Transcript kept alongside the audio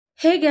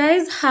Hey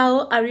guys,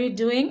 how are you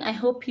doing? I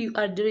hope you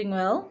are doing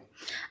well.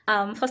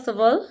 First of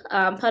all,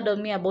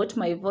 pardon me about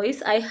my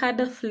voice. I had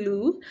a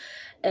flu,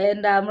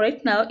 and right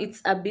now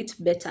it's a bit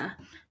better.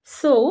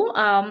 So,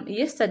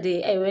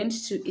 yesterday I went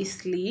to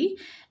Eastleigh,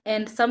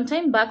 and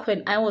sometime back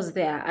when I was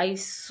there, I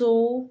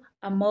saw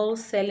a mall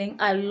selling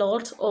a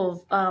lot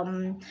of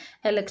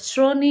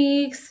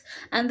electronics,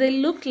 and they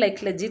looked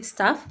like legit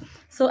stuff.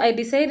 So I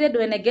decided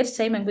when I get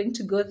time, I'm going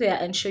to go there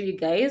and show you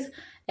guys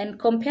and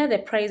compare the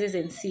prices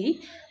and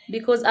see,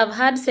 because I've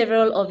had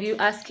several of you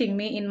asking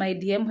me in my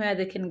DM where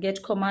they can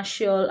get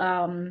commercial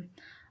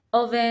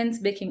ovens,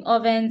 baking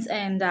ovens,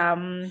 and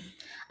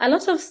a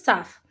lot of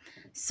stuff.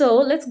 So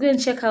let's go and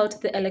check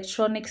out the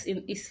electronics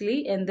in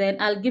Eastleigh, and then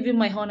I'll give you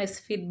my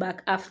honest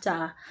feedback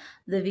after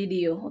the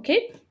video.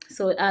 Okay,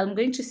 so I'm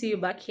going to see you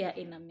back here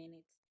in a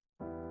minute.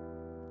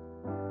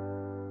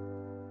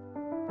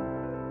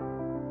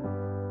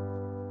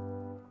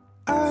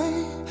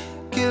 I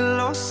get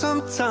lost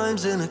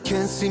sometimes and I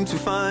can't seem to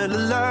find a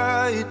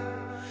light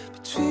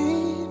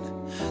between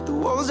the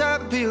walls I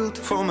built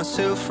for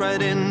myself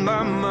right in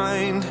my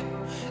mind.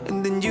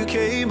 And then you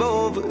came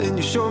over and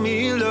you showed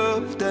me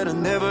love that I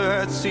never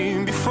had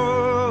seen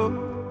before.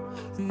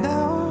 And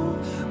now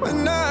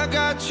when I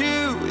got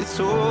you, it's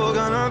all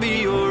gonna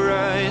be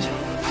alright.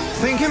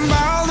 Thinking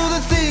about all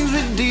the things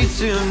we did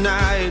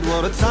tonight,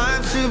 what a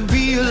time to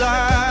be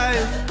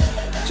alive.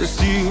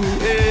 Just you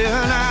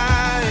and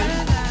I,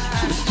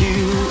 just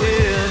you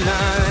and I.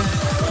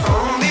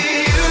 Only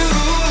you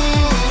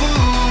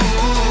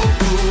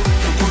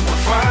can put my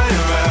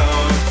fire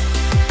out.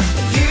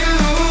 You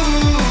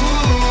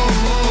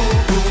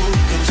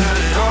can turn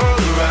it all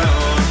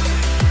around.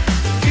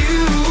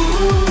 You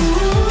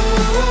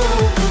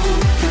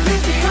can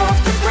lift me off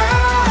the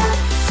ground,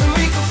 so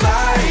we can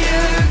fly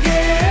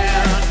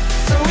again,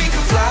 so we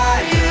can fly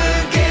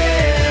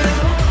again.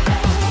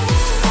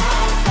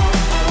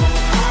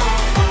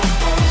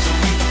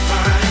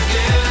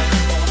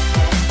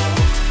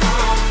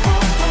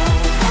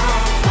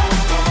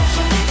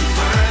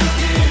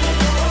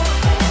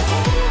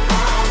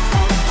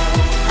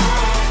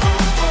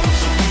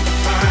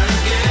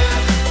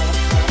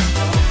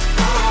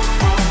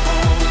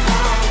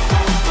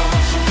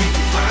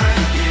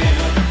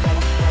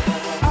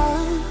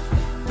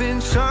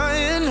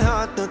 Trying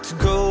hard not to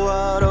go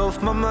out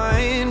of my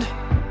mind.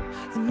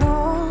 And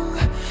all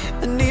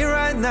I need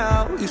right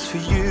now is for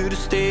you to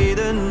stay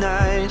the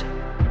night.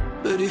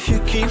 But if you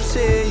keep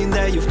saying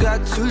that you've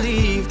got to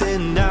leave,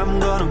 then I'm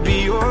gonna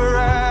be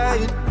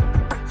alright.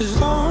 As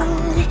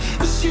long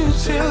as you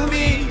tell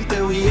me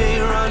that we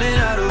ain't running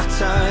out of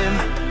time.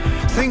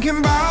 Thinking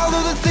about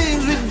all the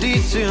things we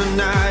did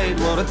tonight,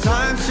 what a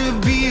time to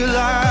be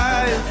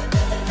alive.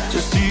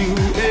 Just you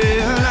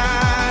and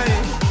I,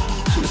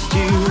 just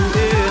you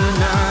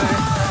and I.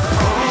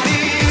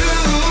 Only you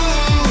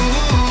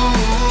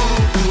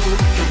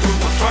can put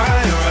my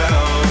fire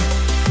out.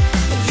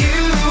 You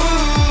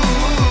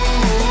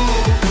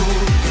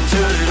can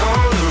turn it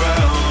all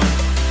around.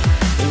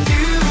 And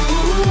you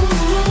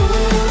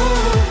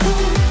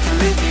can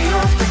lift me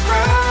off the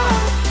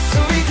ground, so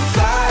we can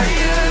fly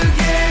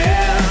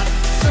again,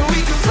 so we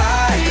can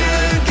fly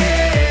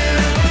again.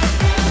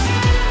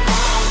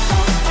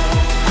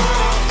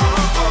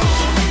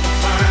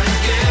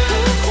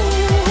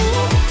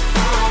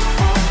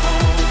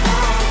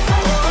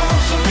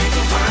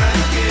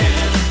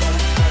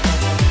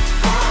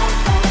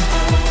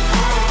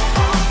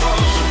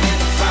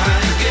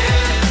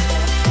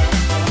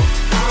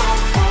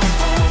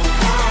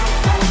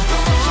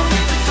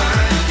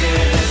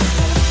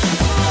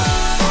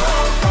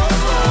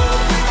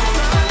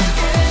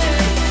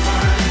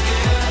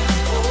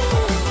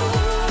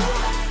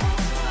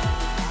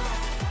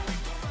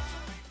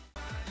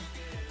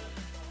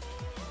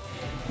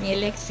 Ni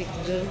electric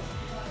juu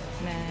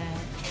na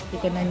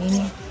iko na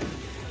nini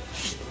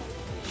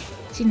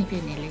chini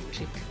pia ni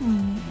electric.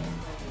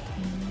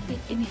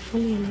 Ni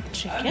fully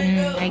electric.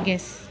 I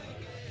guess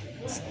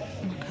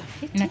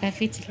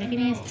nakafiti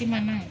lakini stima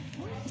nayo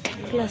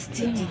Plus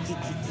steam.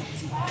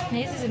 Na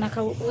hizi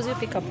zinakaa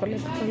uzipika pole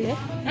pole.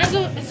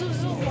 nazo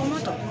kwa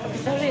moto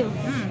For real.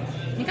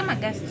 ni kama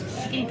gas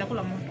lakini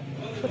itakula moto.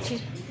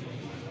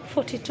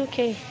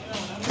 42k.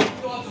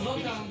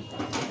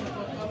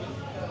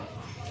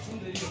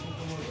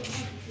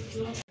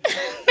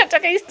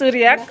 Nataka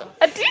historia yako.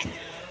 Ati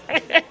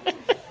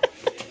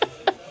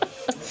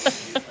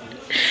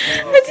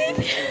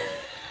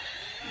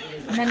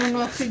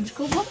Nanunua fridge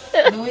kubwa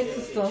na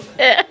huwezi stop.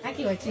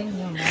 Haki wacheni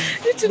hiyo mama.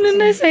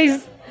 tununue size.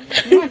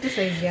 Nunua tu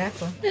size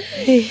yako.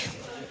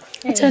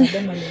 Achana.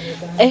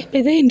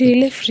 Bedhe ndio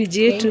ile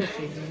fridge yetu.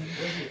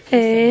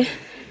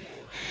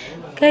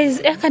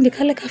 Guys, aka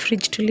ndikale ka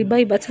fridge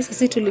tulibai, but sasa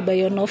si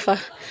tulibai on offer.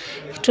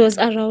 It was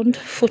around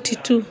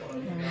 42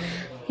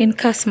 in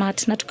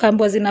Casmart, na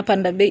tukaambiwa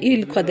zinapanda bei. Hii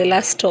ilikuwa the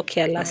last stock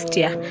ya last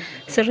year.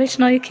 So right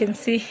now you can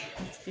see.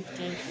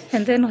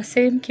 And then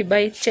wasem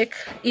kibai check,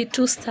 i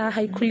 2 star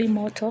haikuli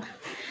moto.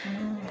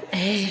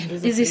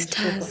 Hizi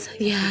stars.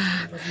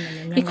 Yeah.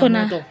 Iko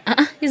na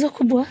hizo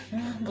kubwa.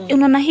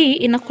 Unaona hii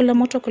inakula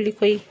moto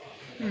kuliko hii.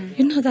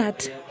 You know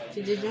that?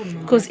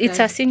 Because it's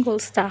a single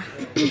star.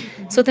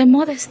 So the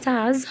more the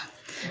stars,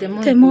 the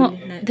more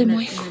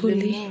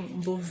ikuli.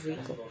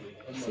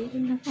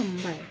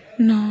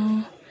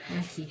 No.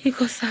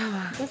 Iko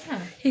sawa.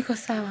 Iko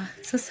sawa.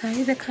 So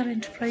say the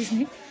current price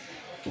ni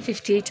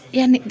 58.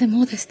 Yani the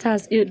more the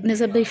stars,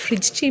 unaweza buy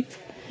fridge cheap.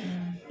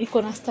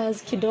 Iko na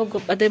stars kidogo,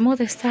 but the more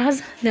the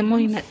stars, the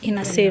more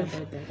ina save.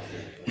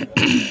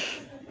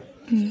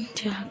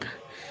 Jaga.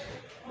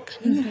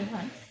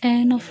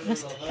 No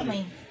first.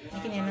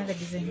 Another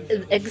design.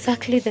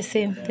 Exactly the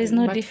same. There's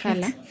no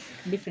difference. Color,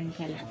 different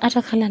color.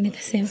 Ata color ni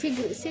the same.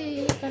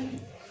 See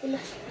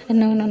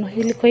No.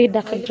 Ilikuwa hii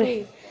dark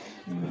gray.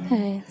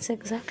 It's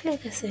exactly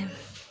the same.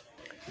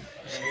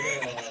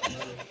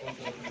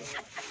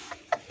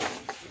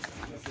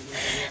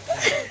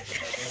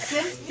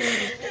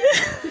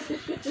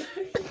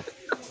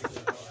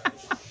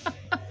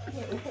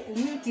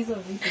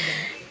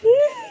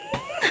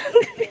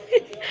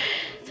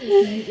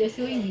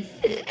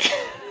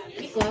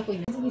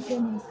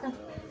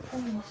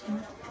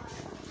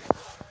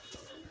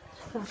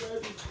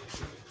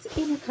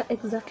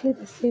 Exactly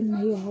the same na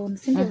hiyo home.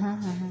 Sasa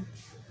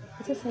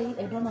hii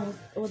I don't know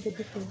what the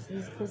difference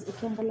is because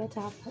ukiangalia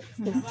hapa it's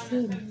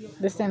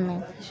the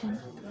same.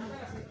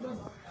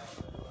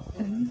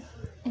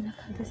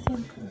 Inakaa the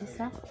same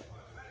kabisa.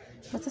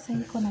 But sasa hii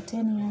iko na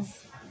 10 years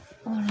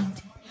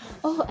warranty.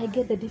 Oh, I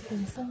get the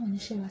difference. Someone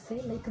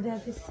say like they are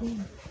the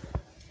same.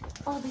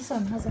 Oh, this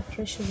one has a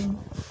fresh ring.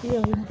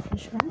 Here we have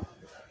fresh one.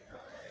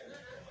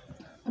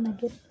 And I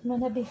get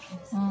another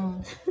difference. I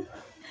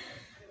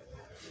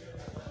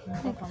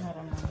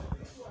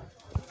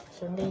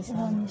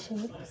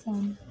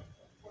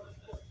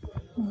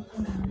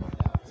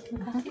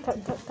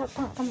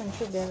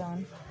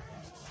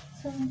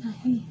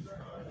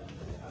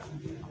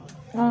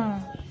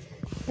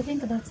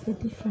think that's the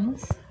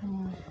difference.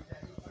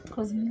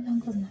 Because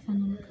milango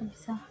zinafanana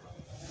kabisa.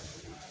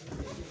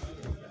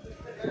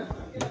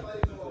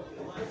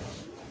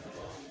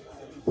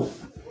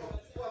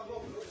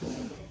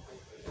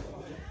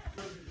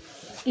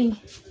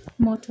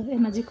 Motor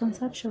energy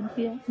consumption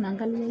pia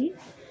naangalia hii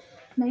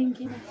na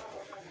ingine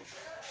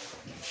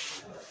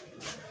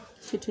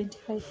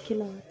 25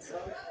 kilowatts.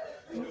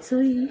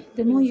 So hii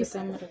the more you so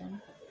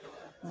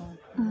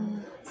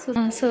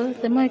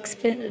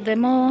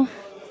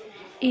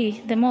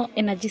the more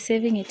energy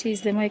saving it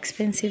is, the more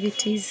expensive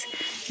it is.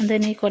 And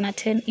then iko na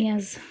 10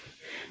 years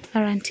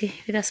warranty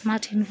with a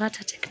smart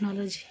inverter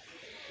technology.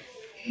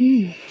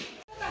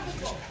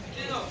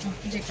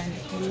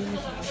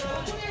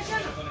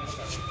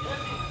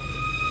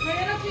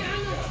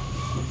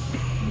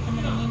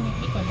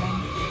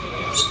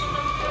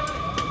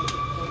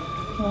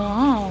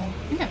 Wow.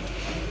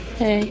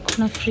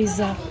 Kuna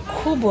freezer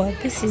kubwa.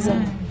 This is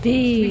a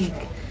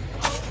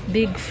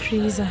big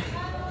freezer.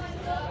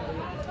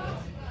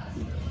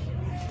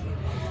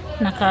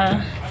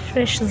 Naka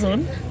fresh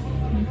zone.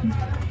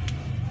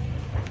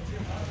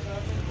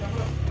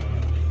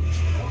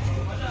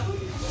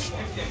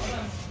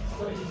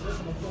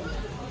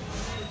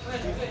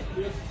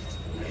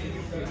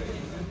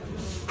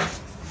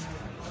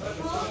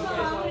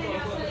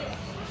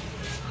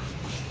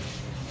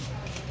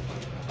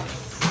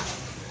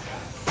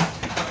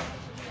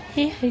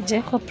 Here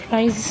Jacob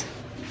price.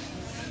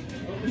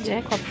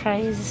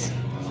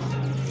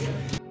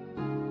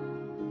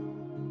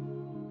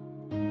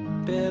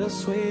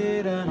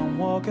 Bittersweet and I'm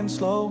walking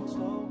slow.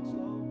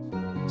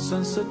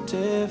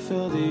 Sensitive,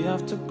 feel the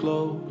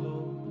afterglow.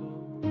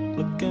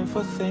 Looking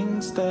for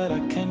things that I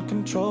can't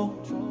control.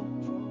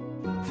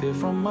 Fear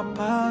from my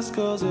past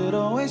cause it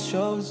always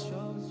shows.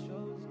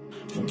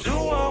 Do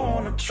I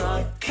wanna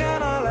try?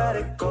 Can I let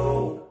it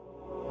go?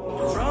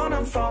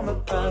 Running from the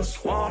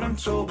past, wanting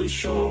to be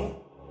sure.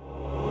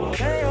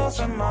 Chaos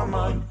in my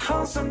mind,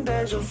 constant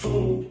deja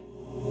vu.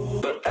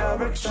 But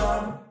every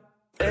time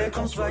it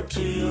comes back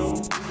to you.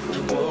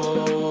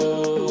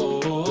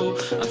 Whoa,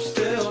 I'm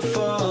still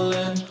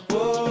falling.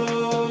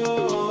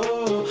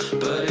 Whoa,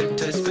 but it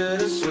tastes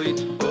bittersweet.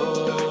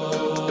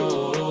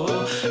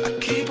 Whoa, I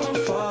keep on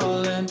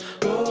falling.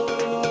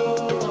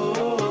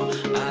 Whoa,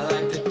 I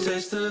like the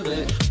taste of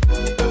it.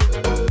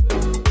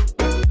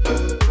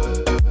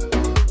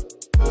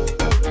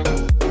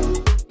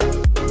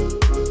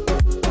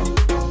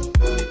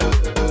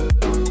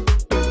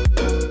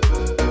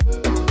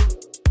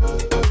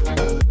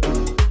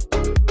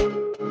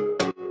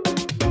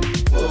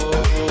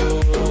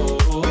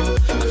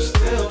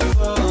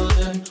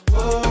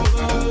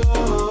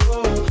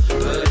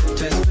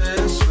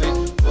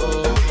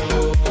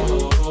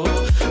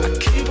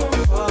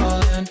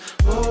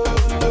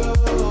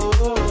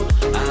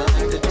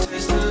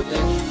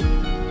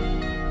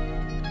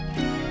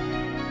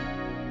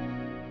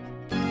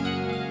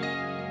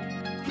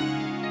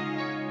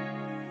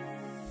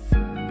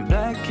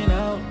 Blacking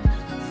out,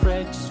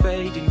 fret just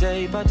fading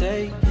day by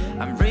day.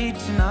 I'm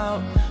reaching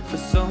out for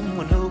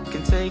someone who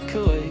can take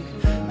away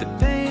the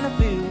pain I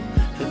feel,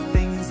 the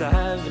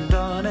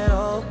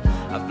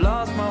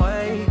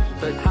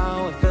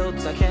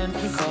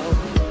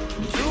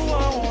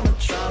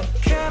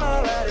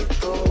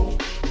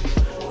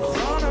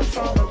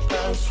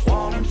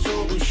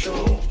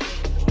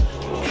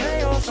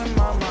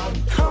my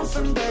mind,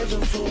 constant deja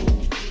vu.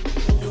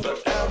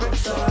 But every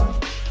time,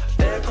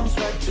 it comes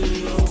back to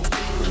you.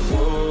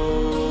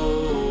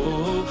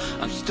 Whoa,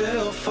 I'm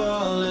still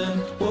falling.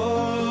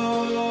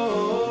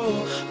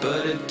 Whoa,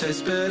 but it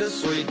tastes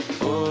bittersweet.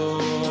 Whoa,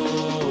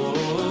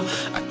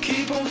 I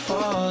keep on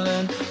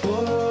falling.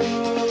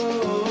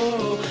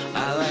 Whoa,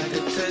 I like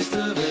the taste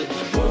of it.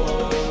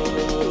 Whoa,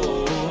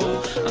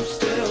 I'm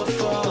still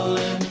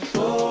falling.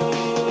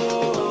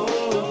 Whoa,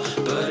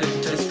 but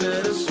it tastes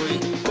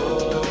bittersweet.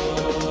 Whoa,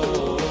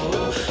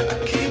 I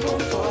keep on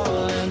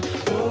falling.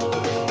 Whoa,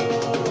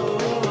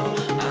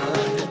 I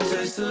like the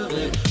taste of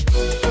it.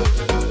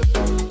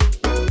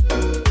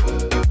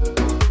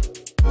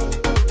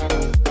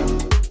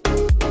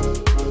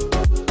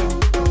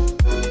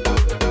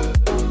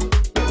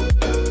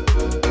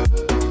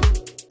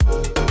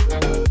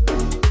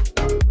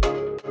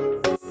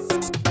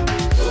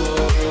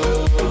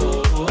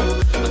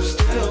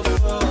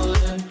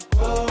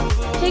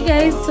 Hey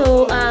guys,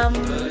 so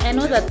I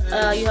know that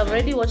you have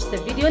already watched the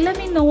video. Let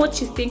me know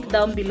what you think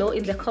down below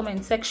in the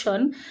comment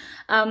section.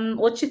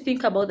 What you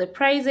think about the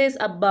prices,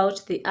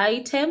 about the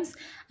items.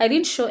 I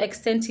didn't show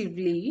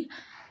extensively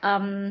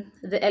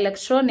the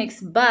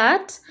electronics,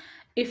 but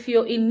if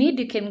you're in need,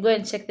 you can go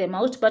and check them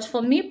out. But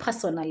for me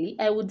personally,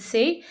 I would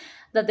say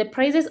that the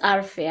prices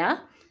are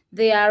fair.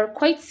 They are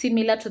quite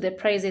similar to the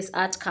prices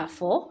at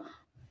Carrefour.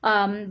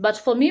 But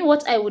for me,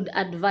 what I would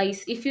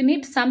advise, if you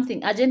need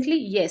something urgently,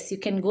 yes, you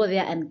can go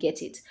there and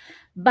get it.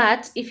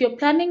 But if you're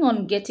planning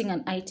on getting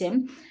an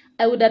item,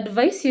 I would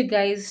advise you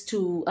guys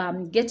to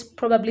get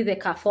probably the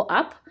Carrefour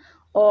app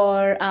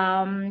or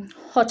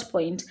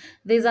Hotpoint.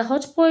 There's a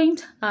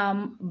Hotpoint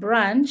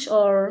branch,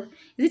 or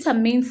is it a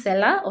main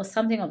seller or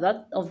something of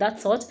that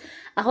sort?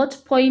 A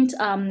Hotpoint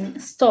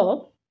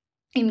store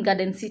in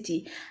Garden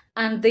City,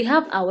 and they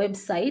have a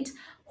website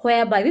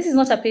whereby, this is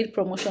not a paid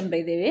promotion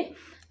by the way,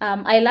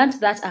 I learned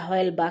that a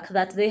while back,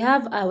 that they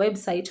have a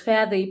website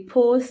where they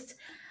post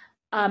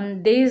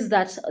days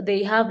that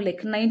they have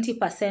like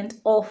 90%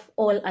 off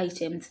all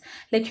items.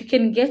 Like you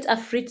can get a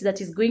fridge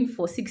that is going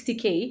for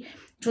 60k.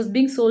 It was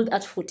being sold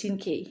at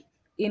 14k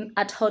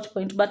at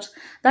Hotpoint, but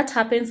that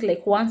happens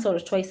like once or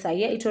twice a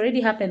year. It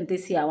already happened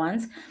this year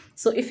once.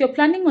 So if you're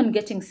planning on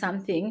getting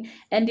something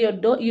and you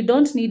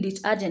don't need it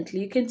urgently,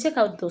 you can check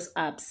out those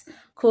apps.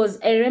 Because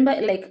I remember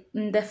like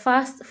in the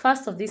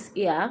first of this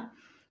year,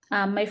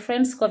 my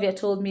friend Scovia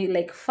told me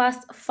like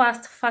first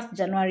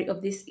January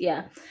of this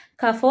year,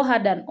 Carrefour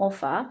had an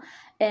offer,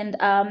 and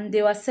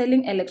they were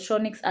selling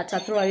electronics at a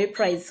throwaway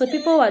price. So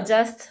people were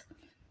just,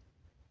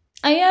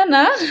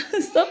 Ayana,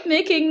 stop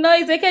making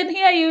noise. I can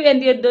hear you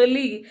and your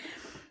dolly.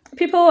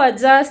 People were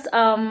just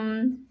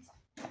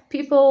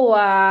people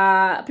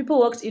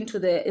walked into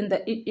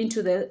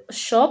the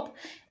shop,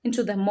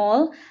 into the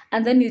mall,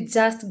 and then you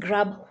just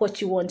grab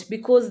what you want,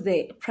 because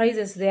the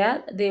prices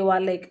there, they were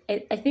like,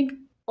 I think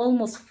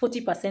almost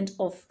 40%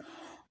 off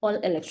all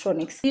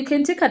electronics. You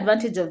can take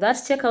advantage of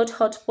that. Check out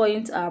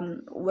Hotpoint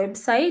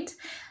website,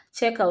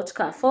 check out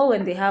Carrefour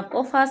when they have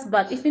offers.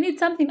 But if you need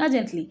something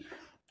urgently,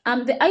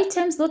 the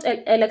items,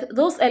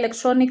 those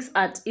electronics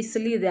at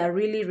Eastleigh, they are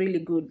really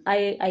good.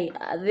 They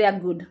are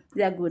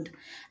good.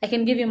 I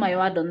can give you my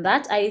word on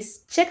that. I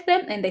check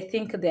them and I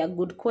think they are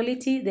good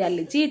quality, they are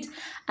legit,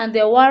 and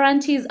their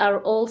warranties are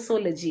also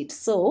legit.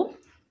 So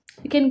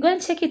you can go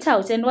and check it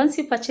out. And once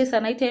you purchase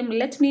an item,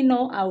 let me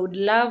know. I would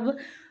love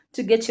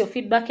to get your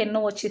feedback and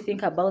know what you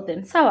think about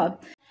them.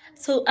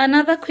 So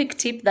another quick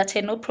tip that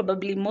I know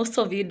probably most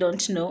of you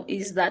don't know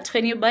is that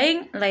when you're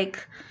buying,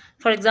 like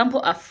for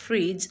example, a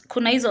fridge,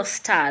 kuna hizo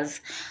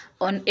stars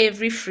on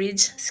every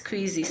fridge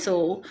squeezy.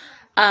 So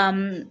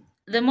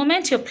the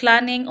moment you're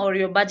planning or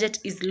your budget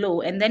is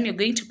low and then you're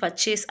going to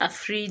purchase a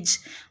fridge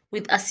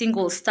with a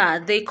single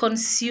star, they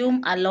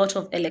consume a lot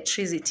of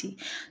electricity.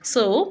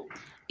 So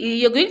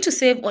you're going to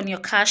save on your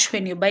cash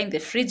when you're buying the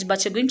fridge,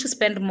 but you're going to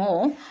spend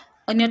more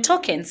on your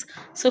tokens.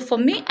 So for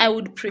me, I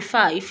would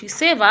prefer, if you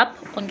save up,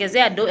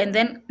 ongezea do, and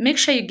then make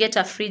sure you get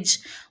a fridge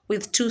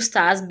with 2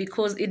 stars,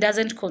 because it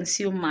doesn't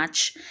consume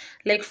much.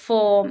 Like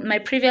for my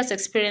previous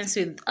experience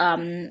with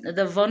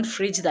the Von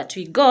fridge that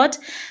we got,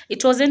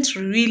 it wasn't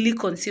really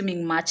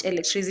consuming much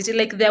electricity.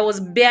 Like there was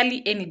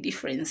barely any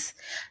difference.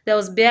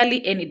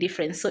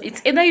 So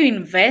it's either you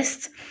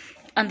invest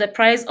on the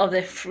price of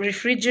the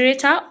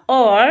refrigerator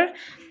or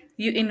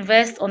you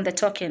invest on the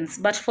tokens.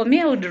 But for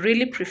me, I would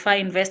really prefer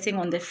investing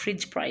on the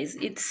fridge price.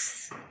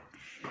 It's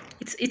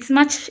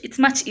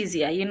much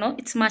easier, you know.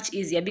 It's much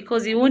easier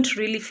because you won't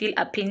really feel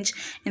a pinch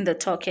in the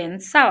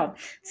tokens. So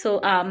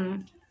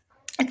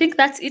I think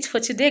that's it for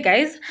today,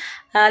 guys.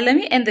 Let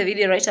me end the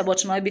video right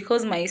about now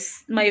because my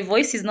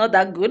voice is not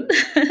that good.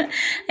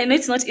 I know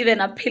it's not even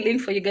appealing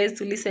for you guys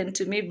to listen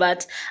to me,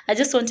 but I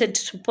just wanted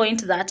to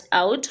point that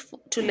out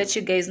to let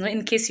you guys know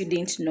in case you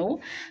didn't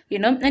know, you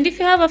know. And if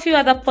you have a few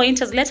other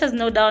pointers, let us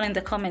know down in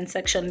the comment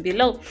section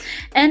below.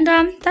 And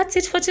that's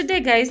it for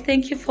today, guys.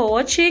 Thank you for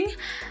watching.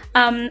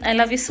 I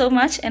love you so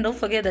much, and don't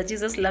forget that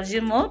Jesus loves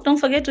you more. Don't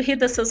forget to hit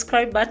the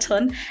subscribe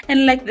button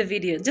and like the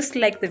video. Just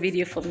like the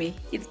video for me.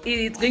 It's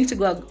going to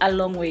go a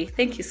long way.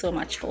 Thank you so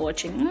much for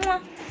watching.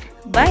 Mwah.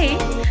 Bye.